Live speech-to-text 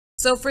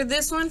So for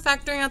this one,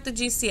 factoring out the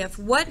GCF,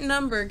 what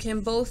number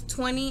can both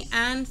 20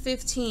 and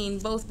 15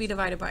 both be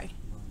divided by?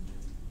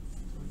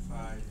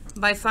 5.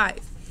 By 5.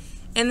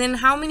 And then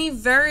how many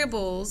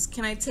variables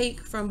can I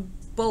take from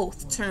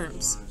both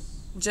terms?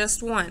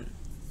 Just one.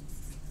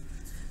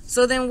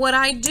 So then what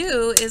I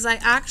do is I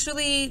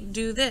actually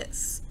do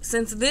this.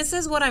 Since this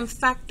is what I'm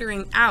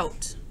factoring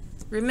out,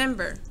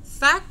 remember,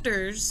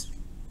 factors,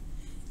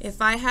 if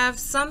I have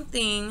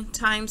something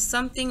times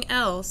something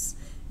else,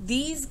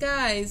 these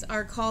guys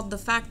are called the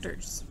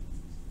factors,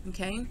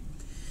 okay?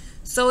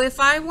 So if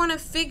I want to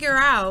figure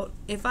out,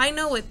 if I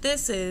know what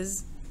this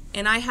is,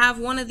 and I have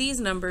one of these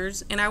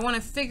numbers, and I want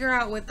to figure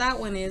out what that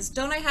one is,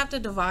 don't I have to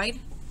divide,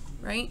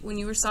 right, when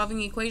you were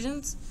solving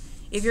equations?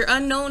 If your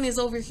unknown is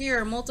over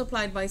here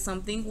multiplied by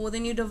something, well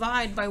then you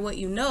divide by what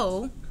you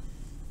know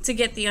to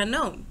get the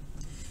unknown.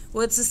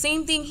 Well, it's the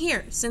same thing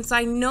here. Since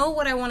I know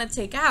what I want to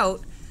take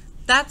out,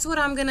 that's what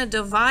I'm going to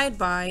divide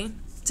by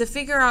to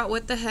figure out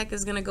what the heck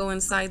is going to go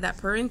inside that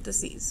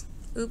parentheses.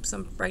 Oops,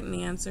 I'm writing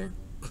the answer.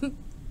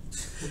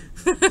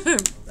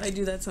 I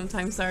do that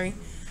sometimes, sorry.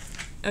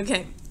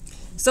 Okay,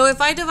 so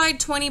if I divide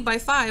 20 by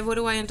 5, what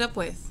do I end up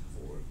with?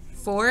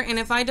 4. And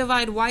if I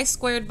divide y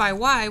squared by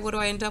y, what do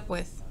I end up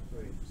with?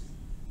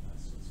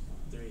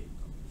 3.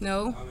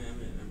 No.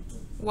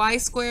 Y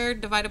squared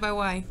divided by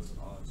y.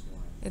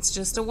 It's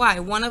just a y.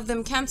 One of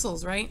them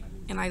cancels, right?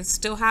 And I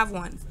still have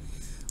one.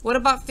 What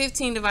about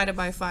 15 divided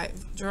by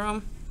 5?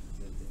 Jerome?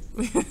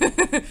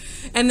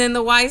 And then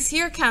the y's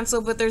here cancel,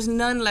 but there's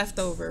none left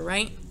over,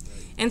 right?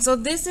 And so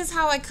this is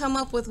how I come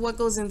up with what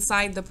goes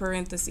inside the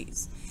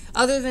parentheses.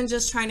 Other than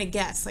just trying to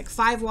guess, like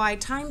 5y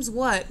times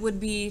what would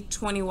be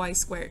 20y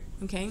squared,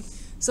 okay?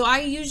 So I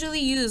usually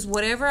use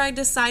whatever I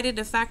decided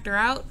to factor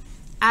out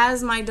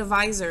as my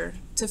divisor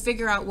to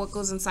figure out what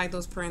goes inside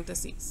those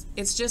parentheses.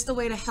 It's just a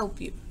way to help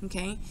you,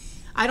 okay?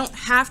 I don't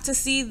have to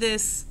see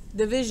this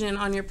division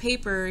on your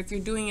paper if you're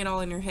doing it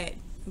all in your head,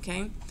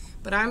 okay?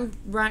 But I'm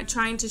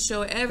trying to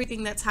show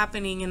everything that's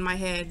happening in my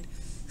head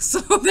so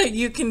that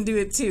you can do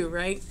it too,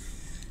 right?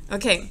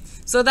 Okay,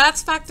 so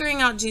that's factoring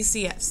out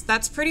GCFs.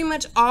 That's pretty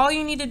much all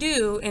you need to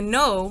do and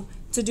know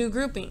to do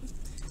grouping.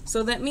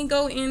 So let me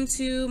go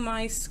into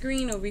my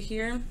screen over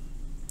here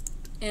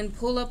and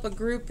pull up a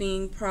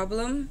grouping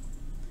problem.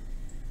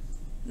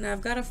 Now I've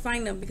got to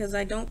find them because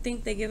I don't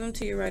think they give them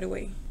to you right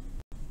away.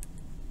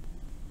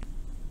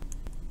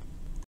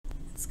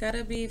 It's got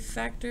to be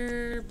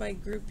factor by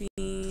grouping.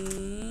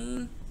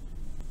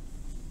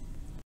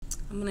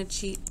 I'm going to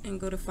cheat and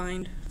go to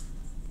find.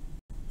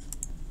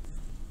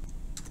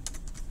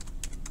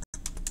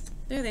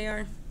 There they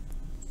are.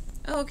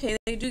 Oh, okay,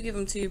 they do give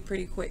them to you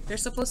pretty quick. They're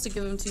supposed to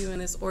give them to you in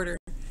this order.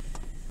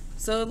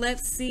 So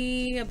let's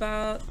see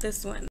about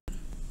this one.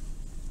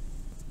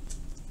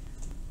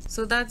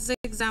 So that's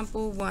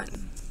example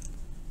 1.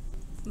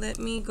 Let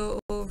me go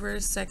over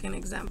second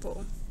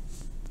example.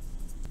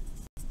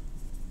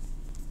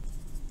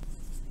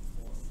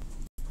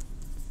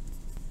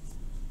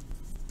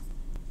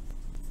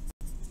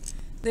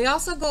 They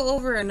also go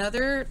over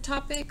another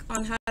topic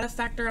on how to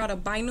factor out a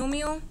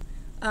binomial,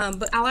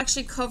 but I'll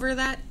actually cover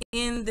that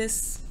in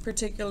this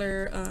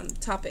particular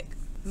topic,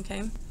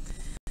 okay?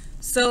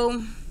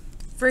 So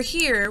for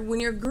here,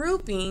 when you're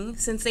grouping,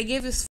 since they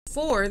give us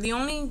 4, the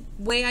only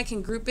way I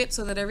can group it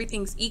so that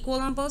everything's equal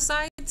on both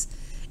sides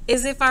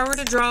is if I were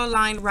to draw a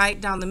line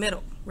right down the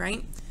middle,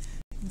 right?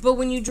 But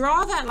when you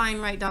draw that line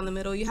right down the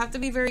middle, you have to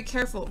be very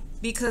careful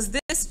because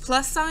this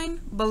plus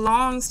sign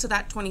belongs to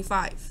that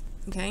 25,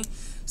 okay?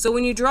 So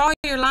when you draw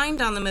your line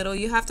down the middle,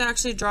 you have to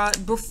actually draw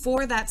it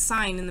before that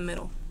sign in the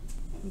middle,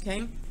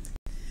 okay?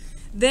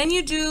 Then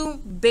you do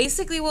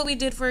basically what we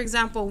did for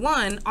example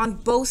 1 on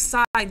both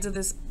sides of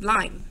this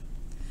line.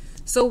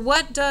 So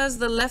what does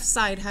the left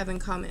side have in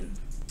common?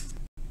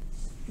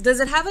 Does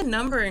it have a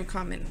number in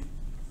common?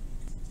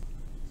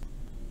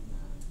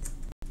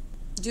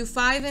 Do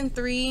 5 and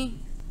 3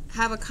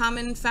 have a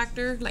common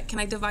factor? Like, can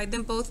I divide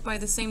them both by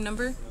the same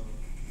number?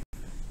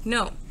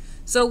 No.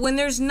 So when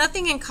there's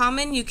nothing in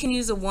common, you can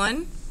use a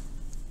 1.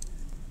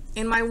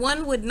 And my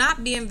 1 would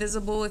not be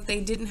invisible if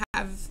they didn't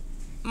have...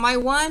 My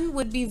 1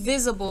 would be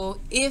visible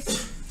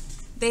if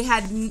they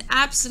had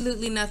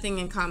absolutely nothing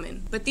in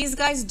common. But these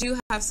guys do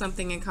have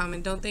something in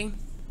common, don't they?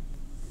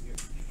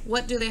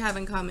 What do they have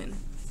in common?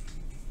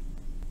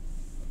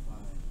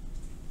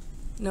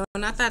 No,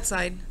 not that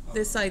side.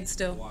 This side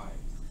still.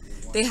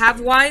 They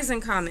have y's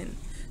in common.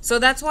 So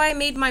that's why I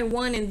made my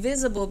 1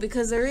 invisible,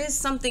 because there is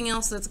something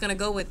else that's going to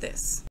go with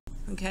this.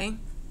 Okay?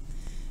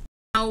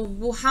 Now,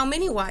 how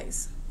many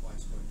y's?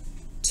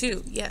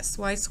 2. Yes,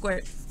 y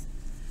squared.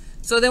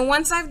 So then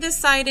once I've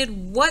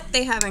decided what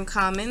they have in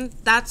common,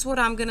 that's what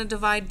I'm going to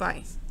divide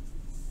by.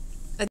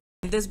 Again,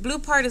 this blue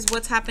part is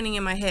what's happening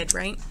in my head,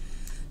 right?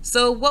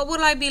 So what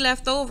will I be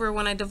left over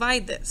when I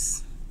divide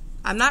this?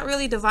 I'm not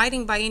really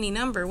dividing by any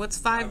number. What's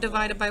 5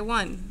 divided by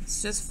 1?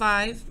 It's just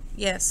 5.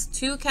 Yes,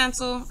 2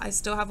 cancel. I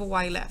still have a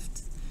y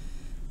left.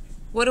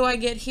 What do I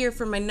get here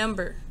for my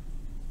number?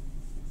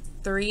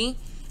 3.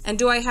 And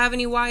do I have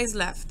any y's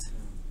left?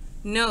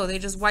 No, they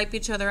just wipe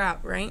each other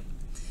out, right?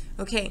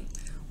 Okay,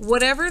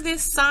 whatever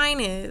this sign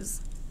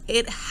is,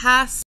 it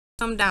has to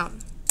come down.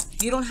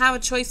 You don't have a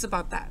choice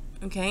about that,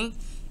 okay?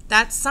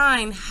 That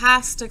sign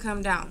has to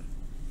come down.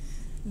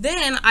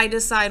 Then I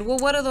decide, well,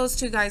 what do those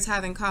two guys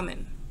have in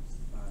common?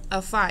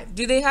 A 5.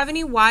 Do they have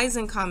any y's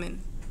in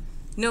common?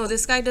 No,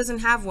 this guy doesn't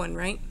have one,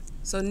 right?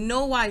 So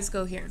no y's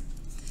go here.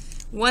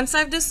 Once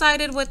I've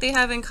decided what they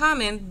have in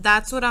common,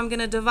 that's what I'm going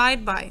to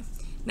divide by.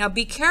 Now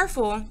be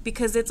careful,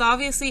 because it's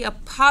obviously a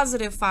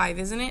positive 5,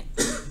 isn't it?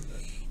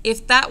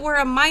 If that were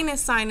a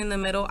minus sign in the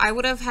middle, I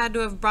would have had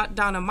to have brought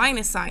down a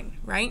minus sign,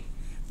 right?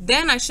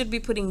 Then I should be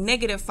putting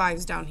negative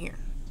 5s down here.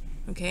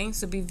 Okay,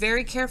 so be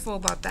very careful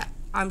about that.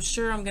 I'm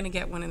sure I'm going to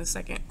get one in a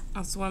second.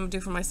 That's what I'm going to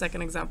do for my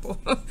second example.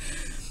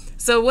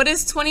 So what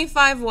is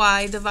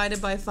 25y divided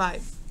by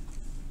 5?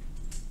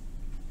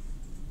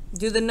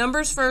 Do the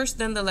numbers first,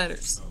 then the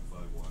letters.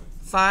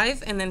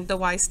 5, and then the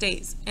y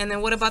stays. And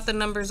then what about the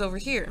numbers over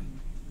here?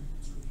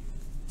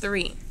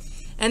 3.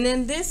 And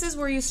then this is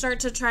where you start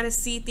to try to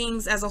see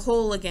things as a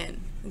whole again,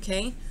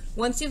 okay?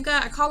 Once you've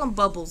got, I call them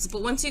bubbles,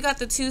 but once you got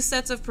the two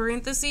sets of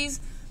parentheses,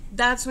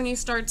 that's when you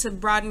start to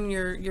broaden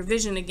your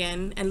vision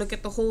again and look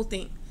at the whole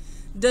thing.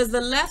 Does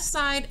the left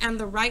side and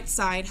the right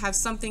side have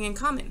something in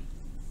common?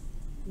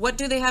 What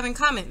do they have in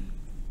common?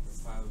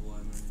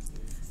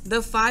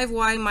 The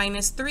 5y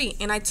minus 3.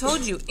 And I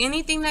told you,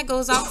 anything that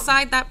goes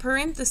outside that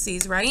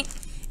parentheses, right,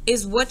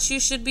 is what you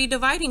should be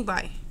dividing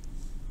by.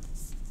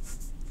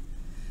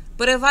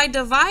 But if I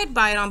divide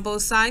by it on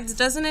both sides,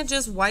 doesn't it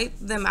just wipe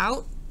them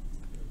out?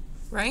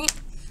 Right?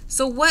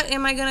 So what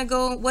am I going to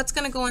go, what's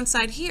going to go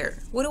inside here?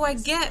 What do I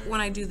get when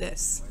I do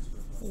this?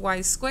 Y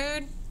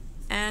squared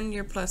and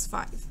your plus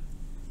 5.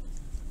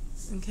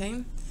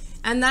 Okay?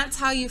 And that's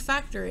how you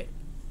factor it.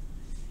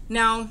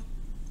 Now,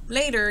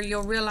 later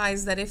you'll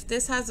realize that if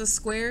this has a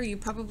square, you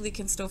probably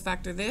can still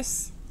factor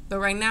this. But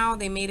right now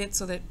they made it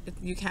so that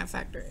you can't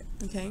factor it.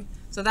 Okay?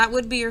 So that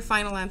would be your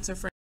final answer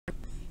for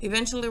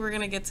eventually we're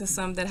going to get to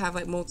some that have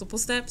like multiple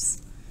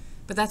steps,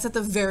 but that's at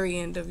the very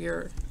end of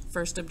your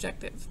first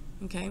objective,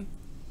 okay?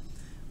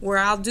 Where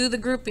I'll do the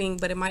grouping,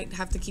 but it might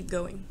have to keep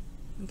going,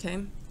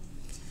 okay?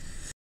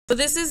 So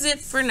this is it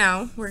for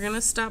now. We're going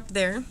to stop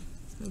there,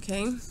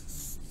 okay?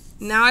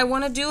 Now I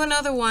want to do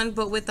another one,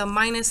 but with a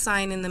minus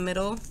sign in the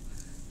middle,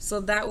 so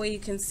that way you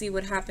can see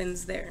what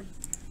happens there.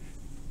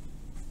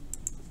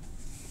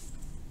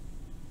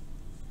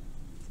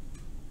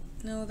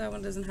 No, that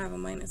one doesn't have a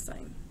minus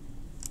sign.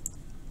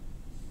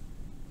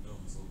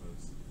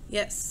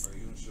 Yes. Are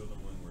you going to show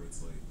them one where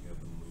it's like you have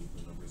to move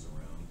the numbers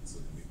around so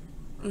that they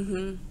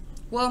can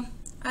Well,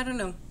 I don't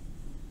know.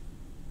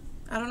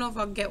 I don't know if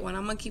I'll get one.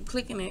 I'm going to keep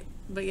clicking it,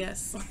 but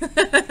yes.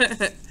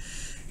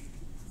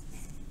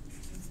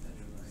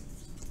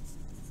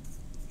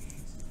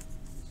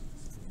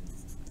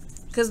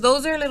 Because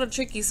those are a little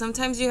tricky.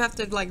 Sometimes you have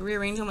to like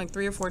rearrange them like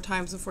 3 or 4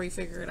 times before you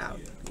figure it out.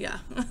 Yeah.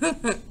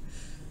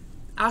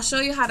 I'll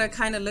show you how to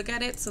kind of look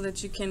at it so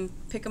that you can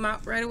pick them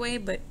out right away,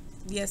 but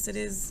yes, it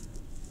is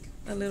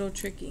a little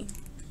tricky.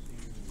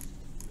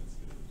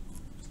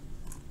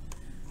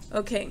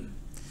 Okay,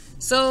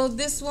 so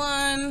this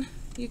one,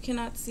 you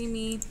cannot see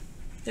me.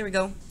 There we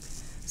go.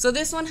 So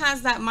this one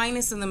has that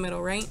minus in the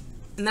middle, right?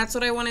 And that's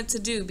what I wanted to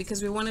do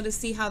because we wanted to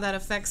see how that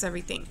affects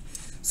everything.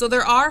 So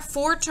there are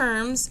 4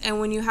 terms, and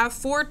when you have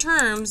 4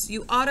 terms,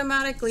 you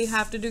automatically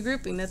have to do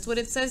grouping. That's what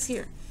it says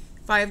here.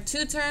 If I have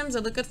 2 terms, I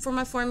look at for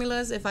my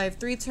formulas. If I have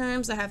 3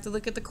 terms, I have to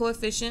look at the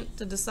coefficient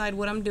to decide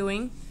what I'm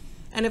doing.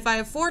 And if I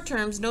have 4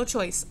 terms, no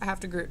choice, I have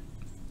to group,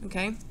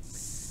 okay?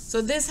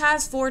 So this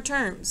has 4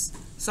 terms,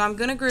 so I'm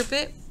going to group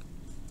it.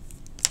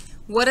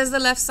 What does the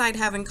left side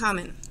have in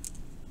common?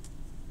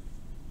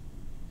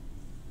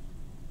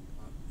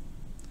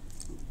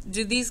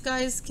 Do these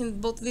guys, can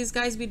both of these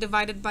guys be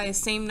divided by a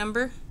same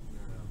number?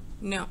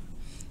 No.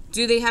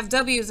 Do they have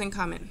W's in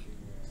common?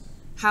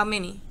 How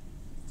many?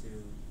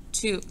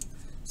 2.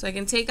 So I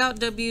can take out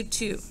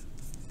W2.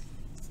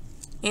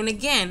 And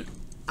again,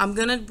 I'm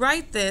going to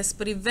write this,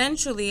 but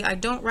eventually I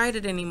don't write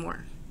it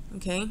anymore,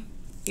 okay?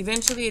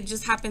 Eventually it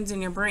just happens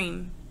in your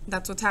brain.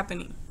 That's what's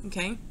happening,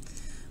 okay?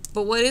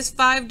 But what is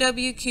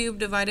 5W cubed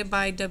divided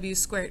by W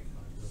squared?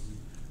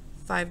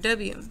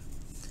 5W.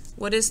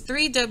 What is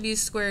 3W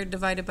squared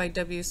divided by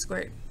W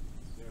squared?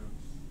 0.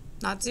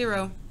 Not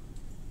 0.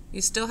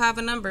 You still have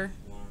a number.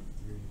 1,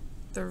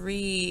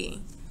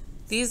 3.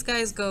 These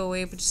guys go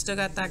away, but you still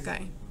got that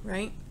guy,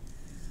 right?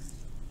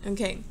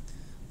 Okay.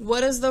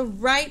 What does the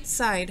right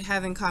side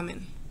have in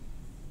common?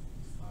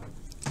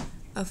 5.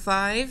 A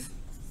 5.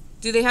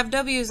 Do they have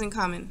W's in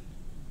common?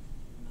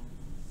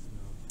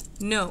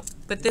 No.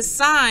 But this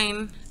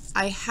sign,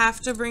 I have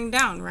to bring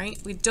down, right?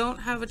 We don't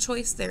have a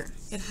choice there.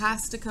 It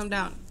has to come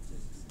down.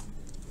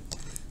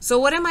 So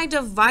what am I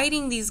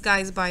dividing these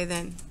guys by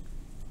then?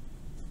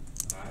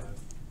 5.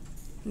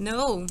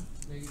 No.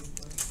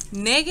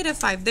 Negative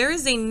 5. There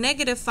is a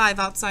negative 5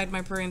 outside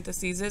my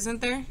parentheses,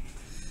 isn't there?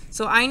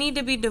 So I need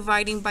to be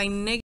dividing by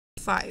negative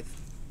 5.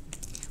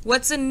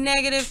 What's a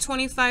negative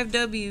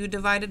 25W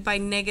divided by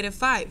negative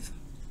 5?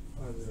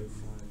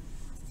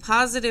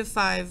 positive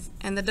 5,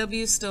 and the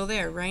W is still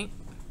there, right?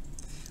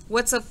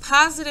 What's a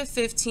positive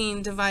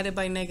 15 divided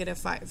by negative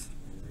 5?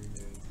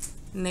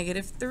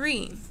 Negative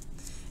 3.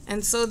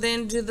 And so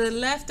then do the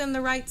left and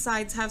the right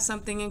sides have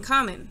something in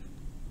common?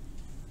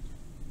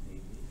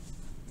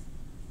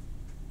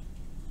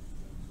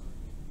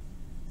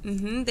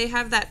 They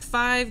have that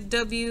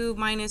 5W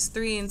minus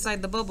 3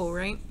 inside the bubble,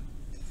 right?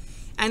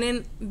 And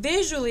then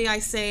visually I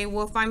say,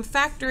 well, if I'm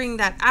factoring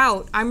that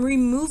out, I'm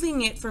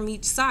removing it from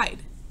each side,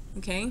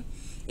 okay?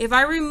 If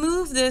I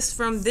remove this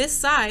from this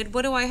side,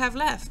 what do I have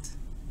left?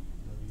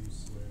 W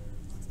squared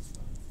minus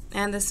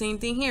 5. And the same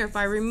thing here. If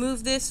I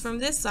remove this from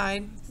this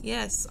side,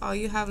 yes, all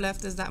you have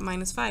left is that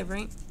minus 5,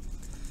 right?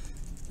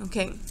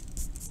 Okay.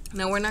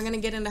 Now we're not going to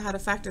get into how to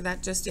factor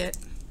that just yet.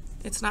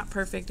 It's not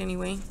perfect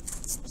anyway,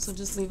 so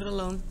just leave it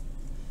alone.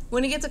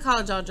 When you get to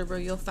college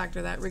algebra, you'll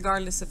factor that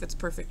regardless if it's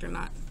perfect or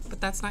not. But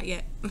that's not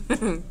yet.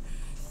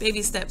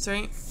 Baby steps,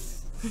 right?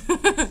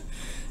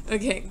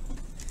 Okay.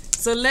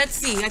 So let's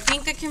see. I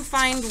think I can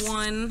find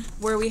one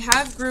where we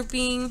have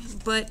grouping,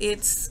 but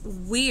it's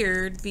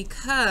weird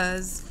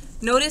because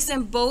notice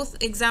in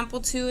both example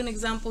 2 and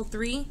example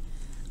 3,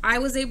 I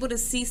was able to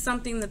see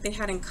something that they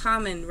had in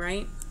common,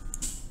 right?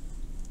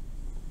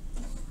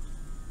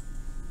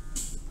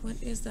 What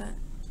is that?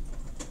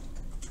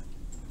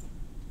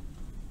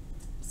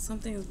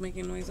 Something is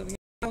making noise over here.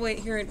 Oh, wait,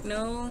 here.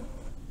 No,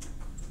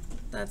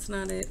 that's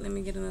not it. Let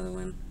me get another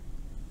one.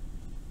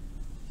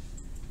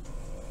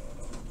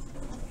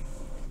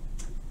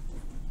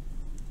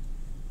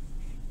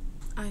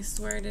 I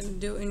swear I didn't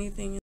do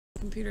anything. The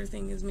computer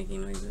thing is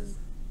making noises.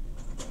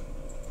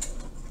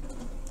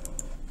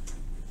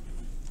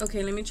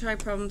 Okay, let me try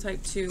problem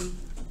type 2.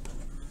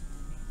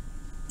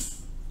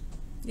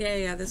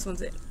 Yeah, this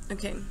one's it.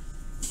 Okay.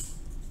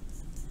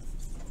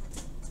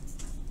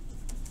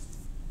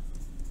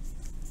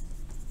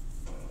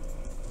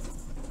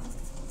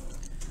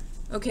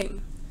 Okay,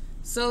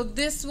 so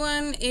this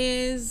one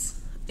is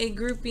a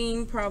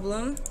grouping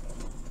problem,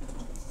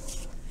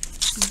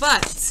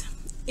 but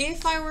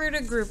if I were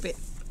to group it,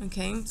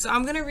 okay, so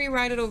I'm going to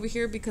rewrite it over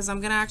here because I'm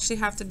going to actually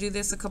have to do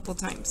this a couple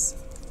times.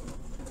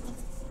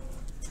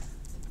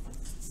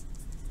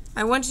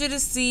 I want you to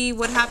see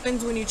what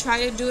happens when you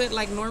try to do it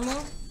like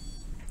normal.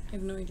 I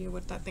have no idea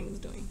what that thing is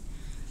doing.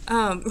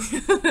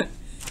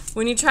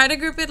 When you try to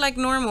group it like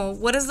normal,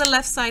 what does the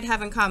left side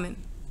have in common?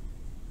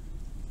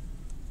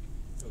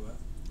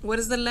 What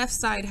does the left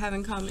side have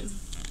in common?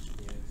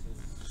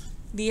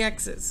 The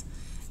x's.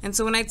 And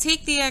so when I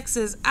take the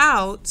x's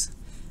out,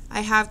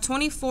 I have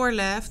 24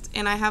 left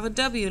and I have a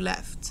w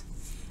left.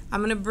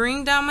 I'm going to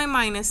bring down my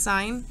minus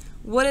sign.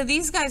 What do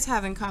these guys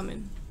have in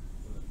common?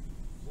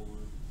 4.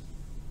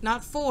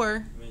 Not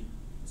 4. I mean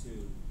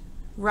 2.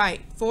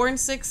 Right. 4 and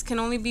 6 can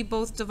only be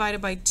both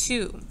divided by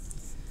 2.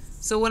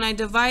 So when I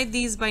divide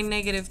these by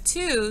negative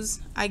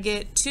 2's, I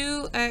get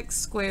 2x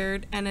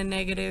squared and a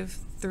negative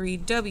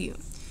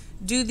 3w.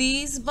 Do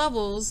these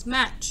bubbles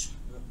match?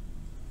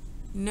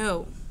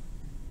 No.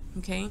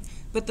 Okay,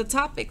 but the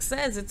topic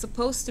says it's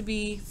supposed to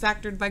be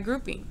factored by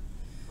grouping,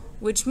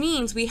 which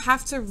means we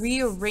have to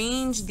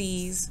rearrange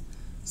these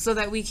so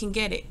that we can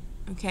get it.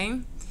 Okay,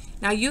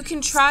 now you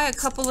can try a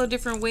couple of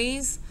different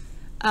ways.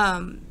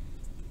 The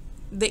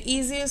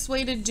easiest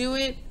way to do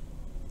it,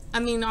 I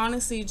mean,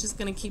 honestly, you're just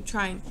going to keep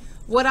trying.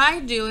 What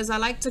I do is I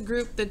like to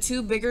group the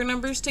 2 bigger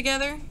numbers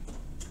together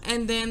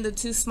and then the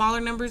 2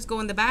 smaller numbers go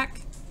in the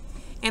back.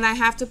 And I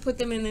have to put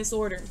them in this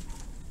order.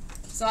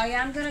 So I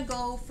am going to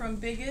go from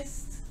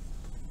biggest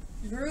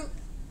group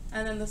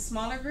and then the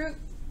smaller group.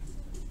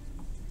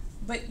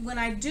 But when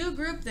I do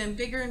group them,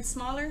 bigger and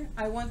smaller,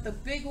 I want the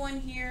big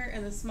one here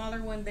and the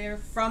smaller one there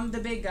from the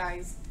big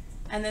guys.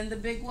 And then the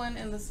big one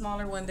and the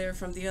smaller one there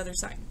from the other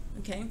side.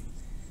 Okay?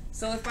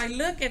 So if I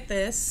look at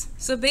this,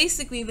 so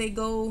basically they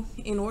go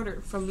in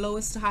order from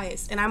lowest to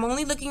highest. And I'm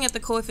only looking at the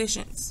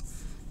coefficients.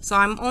 So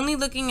I'm only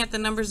looking at the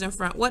numbers in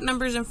front. What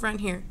number's in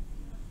front here?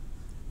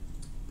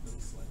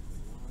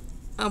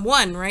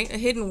 1, right? A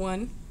hidden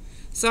 1.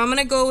 So I'm going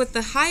to go with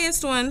the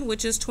highest one,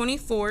 which is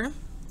 24.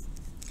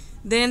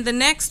 Then the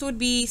next would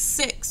be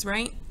 6,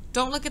 right?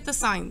 Don't look at the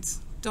signs.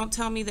 Don't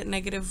tell me that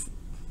negative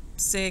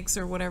 6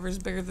 or whatever is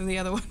bigger than the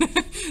other one.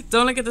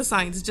 Don't look at the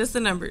signs, just the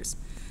numbers.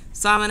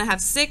 So I'm going to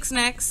have 6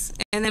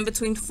 next, and then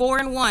between 4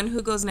 and 1,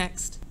 who goes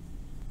next?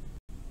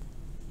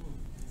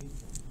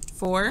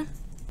 4.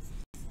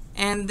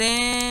 And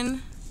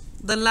then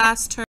the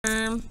last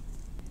term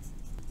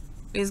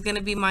is going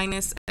to be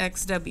minus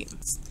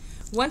xw.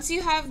 Once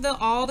you have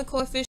all the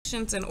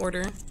coefficients in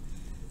order,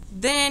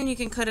 then you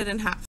can cut it in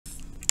half.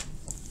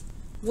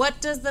 What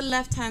does the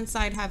left-hand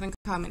side have in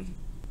common?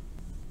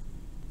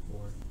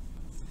 4.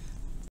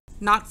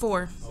 Not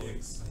 4.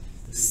 6.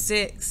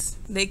 6.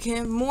 They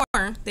can more.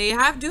 They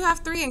do have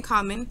 3 in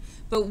common,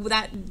 but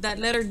that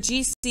letter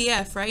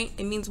GCF, right?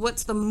 It means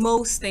what's the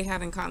most they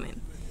have in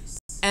common,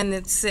 and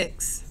it's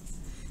 6.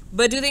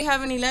 But do they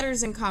have any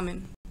letters in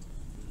common?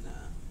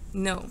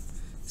 No.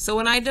 So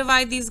when I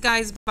divide these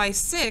guys by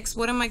 6,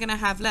 what am I going to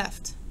have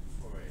left?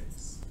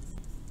 4x.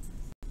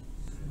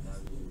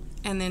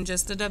 and then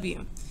just a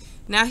W.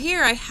 Now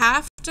here I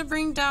have to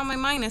bring down my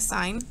minus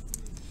sign.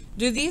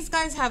 Do these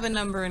guys have a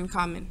number in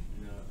common?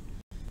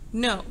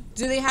 No.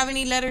 Do they have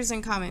any letters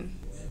in common?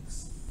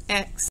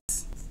 X.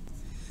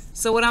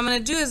 So what I'm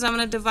going to do is I'm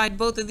going to divide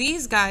both of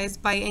these guys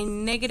by a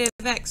negative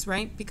X,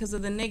 right? Because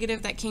of the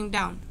negative that came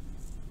down.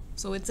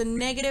 So it's a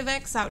negative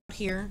X out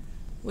here,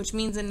 which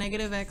means a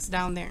negative X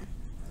down there.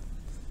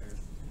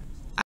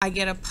 I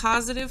get a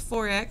positive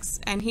 4X,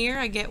 and here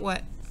I get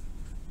what?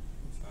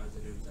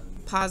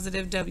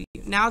 Positive W.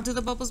 Now do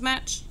the bubbles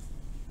match?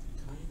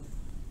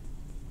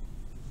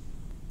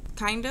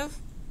 Kind of?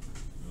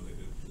 No,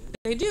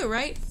 they did. They do,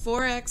 right?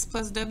 4X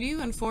plus W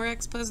and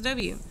 4X plus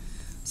W.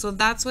 So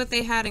that's what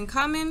they had in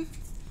common.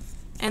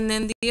 And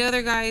then the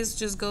other guys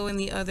just go in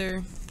the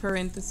other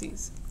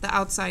parentheses. The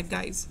outside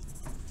guys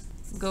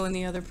go in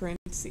the other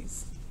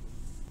parentheses.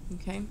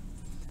 Okay?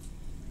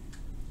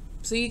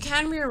 So you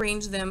can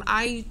rearrange them.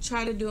 I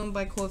try to do them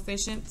by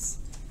coefficients.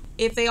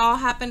 If they all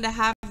happen to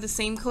have the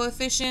same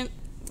coefficient,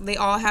 they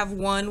all have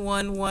 1,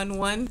 1, 1,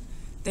 1,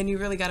 then you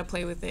really got to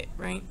play with it,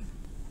 right?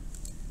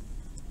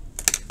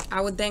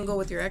 I would then go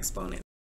with your exponent.